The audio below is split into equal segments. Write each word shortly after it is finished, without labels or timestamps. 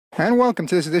And welcome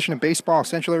to this edition of Baseball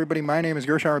Central, everybody. My name is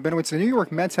Gershon Rabinowitz. The New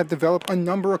York Mets have developed a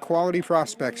number of quality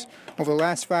prospects over the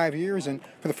last 5 years, and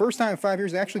for the first time in 5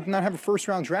 years, they actually did not have a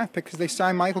first-round draft pick because they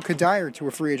signed Michael Kadire to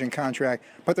a free agent contract.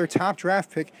 But their top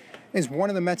draft pick is one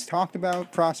of the Mets'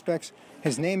 talked-about prospects.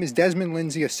 His name is Desmond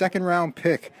Lindsay, a second-round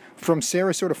pick from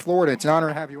Sarasota, Florida. It's an honor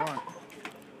to have you on.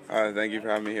 Thank you for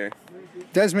having me here.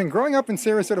 Desmond, growing up in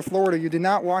Sarasota, Florida, you did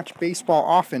not watch baseball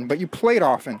often, but you played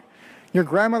often. Your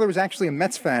grandmother was actually a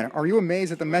Mets fan. Are you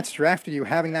amazed that the Mets drafted you,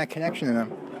 having that connection to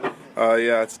them?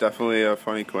 Yeah, it's definitely a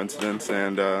funny coincidence,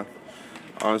 and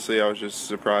honestly, I was just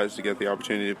surprised to get the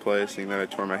opportunity to play, seeing that I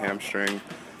tore my hamstring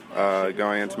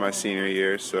going into my senior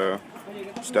year, so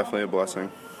it's definitely a blessing.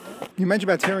 You mentioned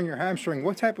about tearing your hamstring.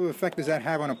 What type of effect does that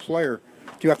have on a player?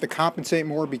 Do you have to compensate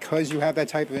more because you have that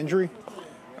type of injury?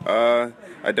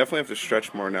 I definitely have to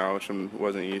stretch more now, which I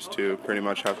wasn't used to. Pretty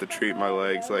much have to treat my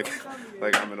legs like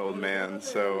I'm an old man.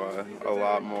 So a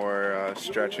lot more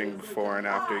stretching before and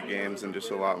after games, and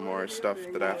just a lot more stuff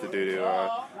that I have to do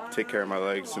to take care of my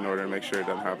legs in order to make sure it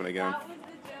doesn't happen again.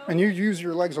 And you use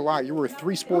your legs a lot. You were a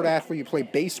three-sport athlete. You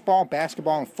played baseball,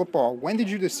 basketball, and football. When did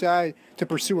you decide to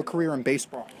pursue a career in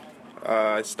baseball?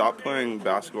 I stopped playing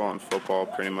basketball and football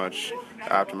pretty much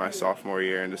after my sophomore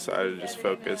year and decided to just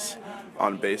focus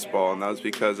on baseball, and that was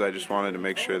because I just wanted to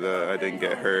make sure that I didn't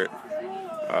get hurt,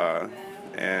 I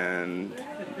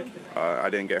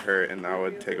didn't get hurt, and that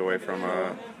would take away from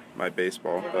my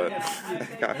baseball, but I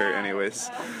got hurt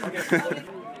anyways.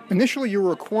 Initially, you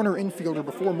were a corner infielder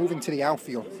before moving to the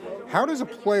outfield. How does a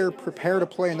player prepare to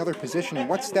play another position, and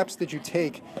what steps did you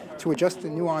take to adjust the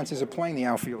nuances of playing the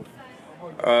outfield?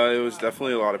 It was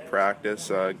definitely a lot of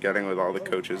practice, getting with all the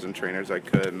coaches and trainers I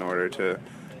could in order to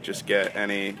just get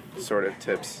any sort of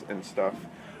tips and stuff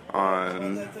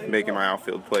on making my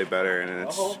outfield play better,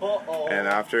 and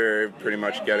after pretty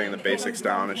much getting the basics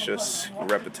down, it's just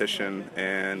repetition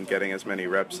and getting as many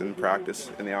reps in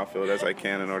practice in the outfield as I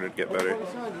can in order to get better.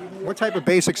 What type of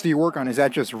basics do you work on? Is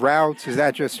that just routes? Is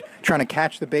that just trying to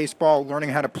catch the baseball, learning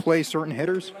how to play certain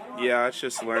hitters? Yeah, it's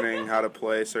just learning how to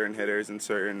play certain hitters in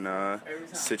certain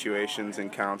situations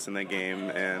and counts in the game,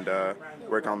 and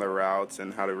work on the routes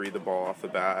and how to read the ball off the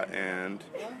bat and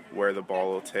where the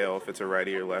ball will tail, if it's a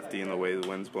righty or lefty, and the way the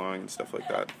wind's blowing and stuff like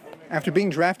that. After being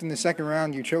drafted in the second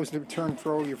round, you chose to turn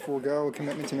pro, you forego a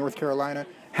commitment to North Carolina.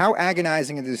 How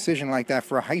agonizing is a decision like that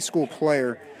for a high school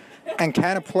player, and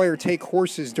can a player take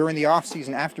courses during the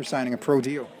offseason after signing a pro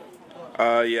deal?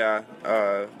 Yeah,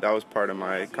 that was part of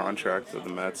my contract with the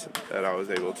Mets that I was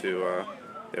able to,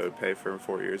 they would pay for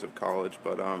 4 years of college,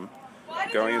 but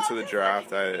going into the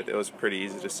draft, it was a pretty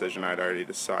easy decision. I'd already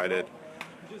decided,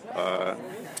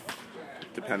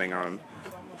 depending on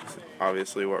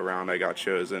obviously what round I got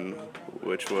chosen,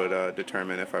 which would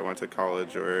determine if I went to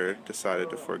college or decided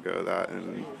to forego that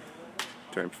and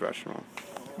turn professional.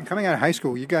 And coming out of high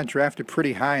school, you got drafted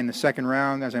pretty high in the second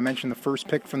round. As I mentioned, the first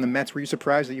pick from the Mets. Were you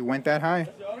surprised that you went that high?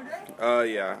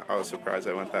 Yeah, I was surprised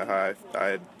I went that high.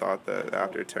 I thought that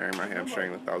after tearing my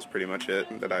hamstring that was pretty much it,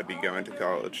 and that I'd be going to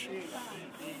college.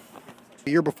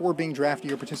 The year before being drafted,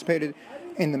 you participated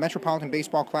in the Metropolitan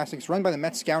Baseball Classics run by the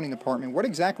Mets Scouting Department. What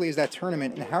exactly is that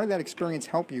tournament, and how did that experience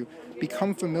help you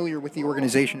become familiar with the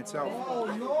organization itself?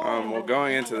 Well,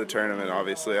 going into the tournament,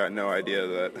 obviously I had no idea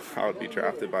that I would be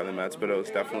drafted by the Mets, but it was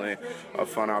definitely a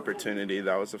fun opportunity.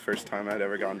 That was the first time I'd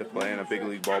ever gotten to play in a big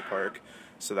league ballpark,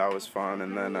 so that was fun.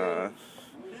 And then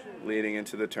leading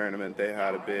into the tournament, they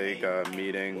had a big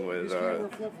meeting with,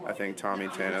 I think Tommy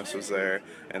Tanos was there,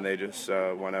 and they just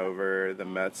went over the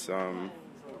Mets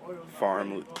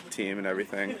farm team and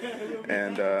everything,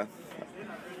 and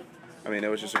I mean, it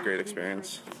was just a great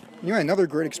experience. You had another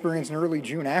great experience in early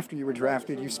June after you were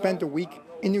drafted. You spent a week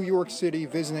in New York City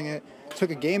visiting it,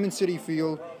 took a game in Citi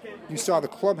Field, you saw the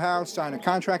clubhouse, signed a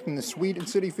contract in the suite in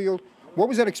Citi Field. What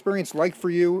was that experience like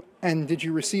for you, and did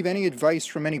you receive any advice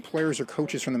from any players or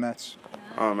coaches from the Mets?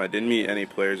 I didn't meet any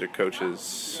players or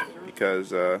coaches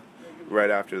because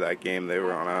right after that game they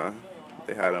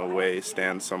had a away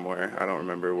stand somewhere. I don't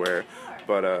remember where,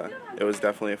 but it was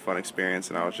definitely a fun experience,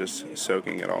 and I was just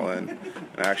soaking it all in.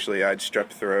 And actually, I had strep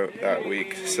throat that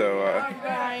week, so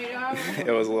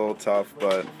it was a little tough,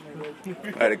 but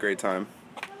I had a great time.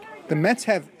 The Mets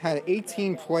have had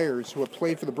 18 players who have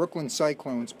played for the Brooklyn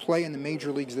Cyclones play in the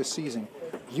major leagues this season.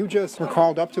 You just were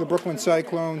called up to the Brooklyn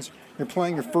Cyclones. You're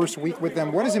playing your first week with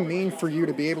them. What does it mean for you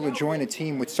to be able to join a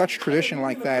team with such tradition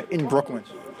like that in Brooklyn?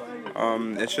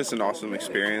 It's just an awesome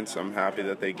experience. I'm happy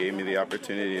that they gave me the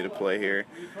opportunity to play here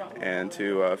and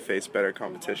to face better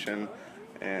competition.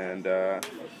 And,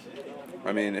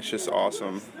 I mean, it's just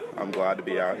awesome. I'm glad to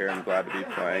be out here. I'm glad to be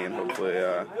playing, and hopefully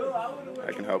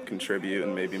I can help contribute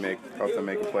and maybe help them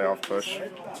make a playoff push.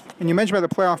 And you mentioned about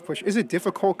the playoff push. Is it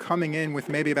difficult coming in with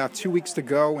maybe about 2 weeks to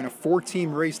go in a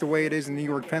 4-team race the way it is in the New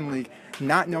York Penn League,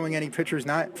 not knowing any pitchers,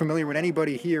 not familiar with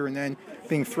anybody here, and then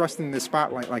being thrust into the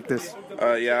spotlight like this?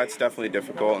 Yeah, it's definitely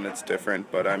difficult and it's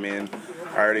different, but I mean,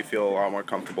 I already feel a lot more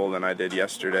comfortable than I did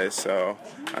yesterday, so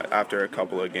after a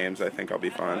couple of games, I think I'll be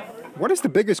fine. What is the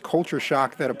biggest culture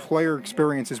shock that a player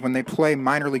experiences when they play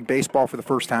minor league baseball for the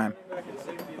first time?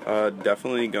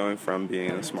 Definitely going from being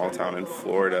in a small town in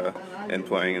Florida and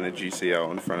playing in the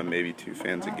GCL in front of maybe 2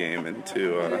 fans a game, and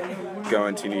to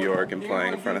going to New York and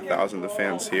playing in front of thousands of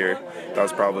fans here. That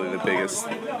was probably the biggest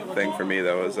thing for me.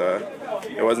 That was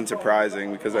it wasn't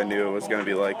surprising because I knew it was going to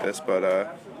be like this, but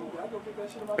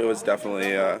it was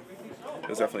definitely a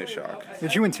shock.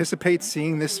 Did you anticipate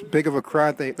seeing this big of a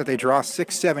crowd that they draw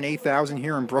 6, 7, 8,000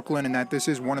 here in Brooklyn, and that this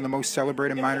is one of the most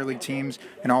celebrated minor league teams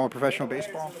in all of professional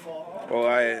baseball? Well,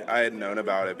 I had known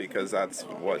about it because that's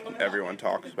what everyone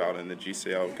talks about in the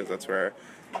GCL, because that's where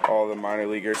all the minor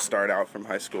leaguers start out from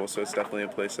high school, so it's definitely a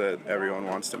place that everyone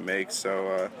wants to make,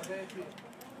 so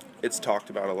it's talked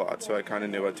about a lot, so I kind of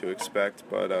knew what to expect,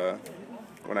 but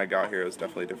when I got here it was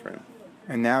definitely different.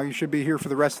 And now you should be here for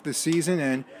the rest of the season,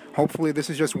 and hopefully this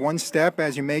is just one step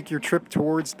as you make your trip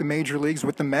towards the major leagues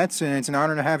with the Mets, and it's an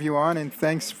honor to have you on, and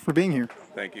thanks for being here.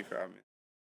 Thank you for having me.